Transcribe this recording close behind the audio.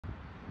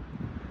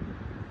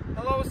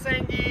Hello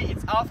Sandy,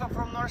 it's Alpha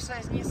from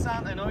Northside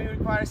Nissan. I know you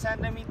require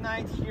Sunday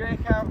midnight. Here I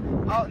have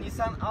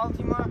Nissan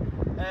Altima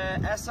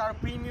SR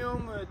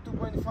Premium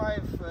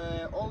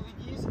 2.5 all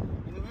LEDs.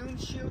 In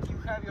windshield you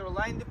have your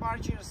line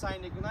departure,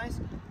 sign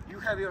recognize. You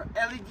have your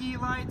LED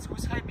lights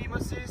with high beam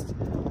assist,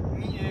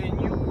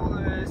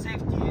 new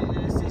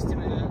safety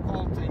system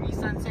called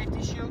Nissan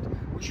Safety Shield,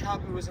 which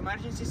help you with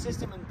emergency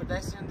system and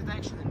pedestrian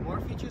detection and more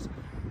features.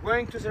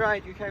 Going to the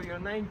right you have your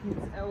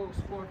 19th alloy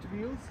sport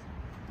wheels,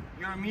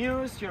 your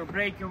mirrors, your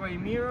breakaway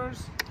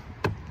mirrors,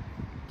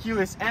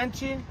 keyless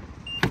entry,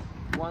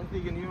 one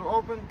click and you're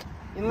open.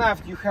 In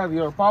left you have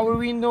your power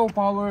window,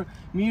 power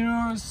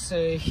mirrors,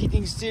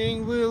 heating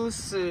steering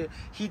wheels,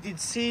 heated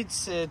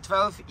seats,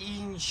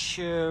 12-inch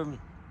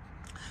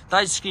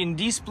touchscreen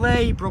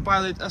display,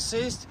 ProPilot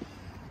assist,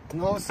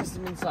 and all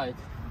system inside.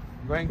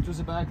 Going to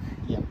the back,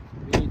 yeah,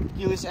 we need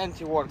keyless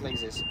entry work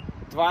like this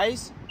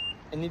twice,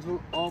 and it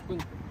will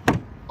open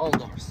all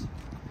doors.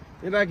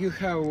 In the back you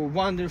have a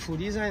wonderful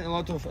design, a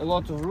lot of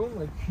room,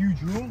 like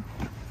huge room.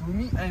 For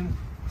me, I'm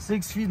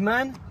 6 feet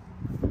man.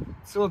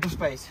 It's a lot of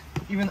space,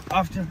 even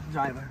after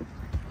driver.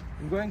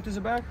 And going to the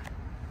back,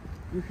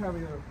 you have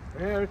your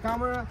rear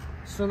camera,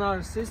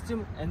 sonar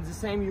system, and the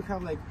same you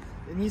have like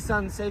the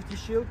Nissan Safety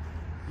Shield.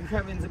 You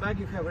have in the back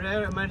you have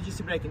rear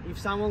emergency braking. If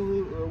someone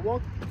will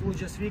walk,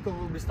 vehicle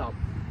will be stopped.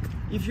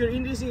 If you're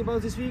interested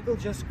about this vehicle,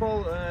 just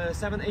call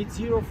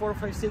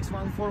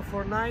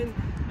 780-456-1449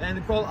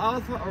 and call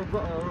Alpha or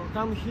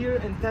come here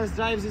and test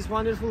drive this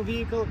wonderful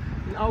vehicle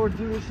in our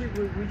dealership,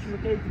 which is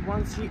located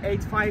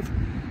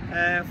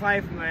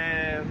 13855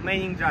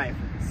 Manning Drive.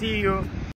 See you.